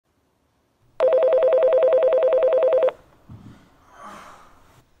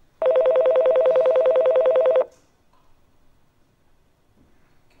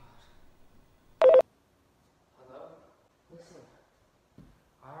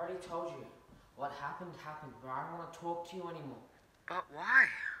already told you. What happened, happened, but I don't want to talk to you anymore. But why?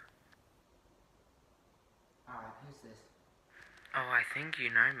 Alright, who's this? Oh, I think you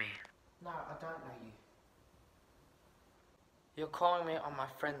know me. No, I don't know you. You're calling me on my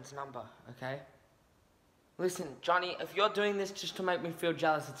friend's number, okay? Listen, Johnny, if you're doing this just to make me feel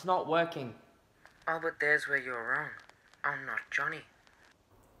jealous, it's not working. Oh, but there's where you're wrong. I'm not Johnny.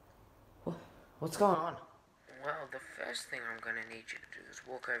 What's going on? Well, the first thing I'm gonna need you to do is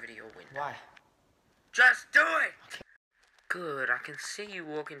walk over to your window. Why? Just do it! Good, I can see you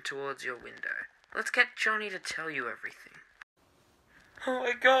walking towards your window. Let's get Johnny to tell you everything. Oh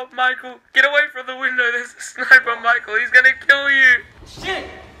my god, Michael! Get away from the window! There's a sniper, Michael! He's gonna kill you! Shit!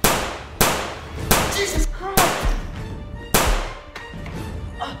 Jesus Christ!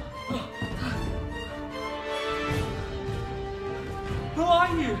 Who are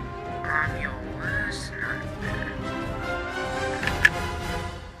you? I'm your worst nightmare.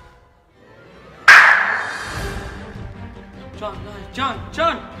 John, no,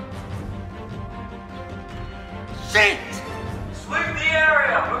 John! Shit! Sweep the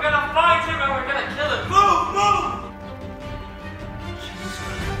area! We're gonna find him and we're gonna kill him! Move! Jesus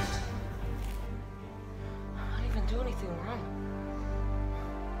Christ. I didn't even do anything wrong.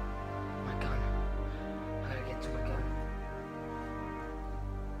 My gun. I gotta get to my gun.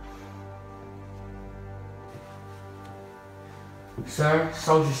 Sir,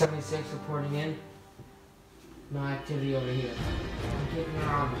 Soldier 76 reporting in. No activity over here. I'm keeping an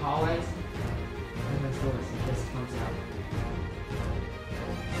eye on the hallways and the doors in case it comes out.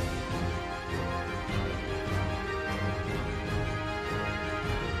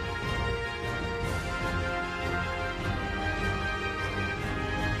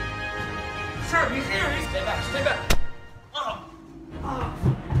 Sir, he's here! Stay back, stay back! Oh,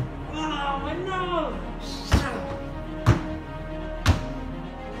 my nose! Shut up!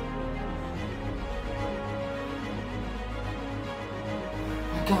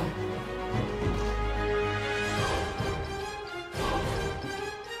 My gun.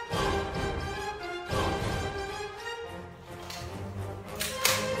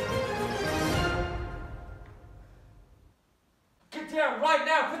 Get down right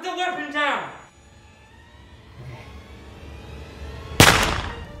now! Put the weapon down!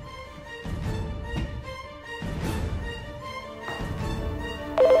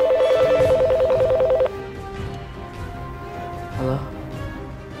 Hello?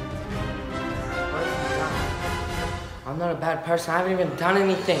 What have you done? I'm not a bad person. I haven't even done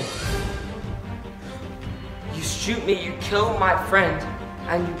anything. You shoot me, you kill my friend,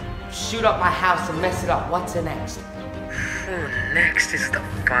 and you shoot up my house and mess it up. What's next? Oh, next is the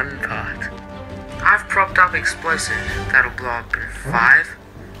fun part. I've propped up explosives that'll blow up in 5,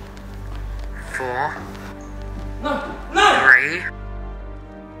 4, No! 3,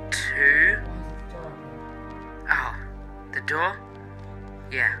 2. Oh, the door?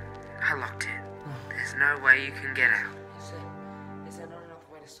 Yeah, I locked it. There's no way you can get out. Is there not enough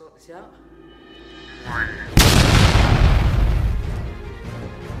way to sort this out? 1.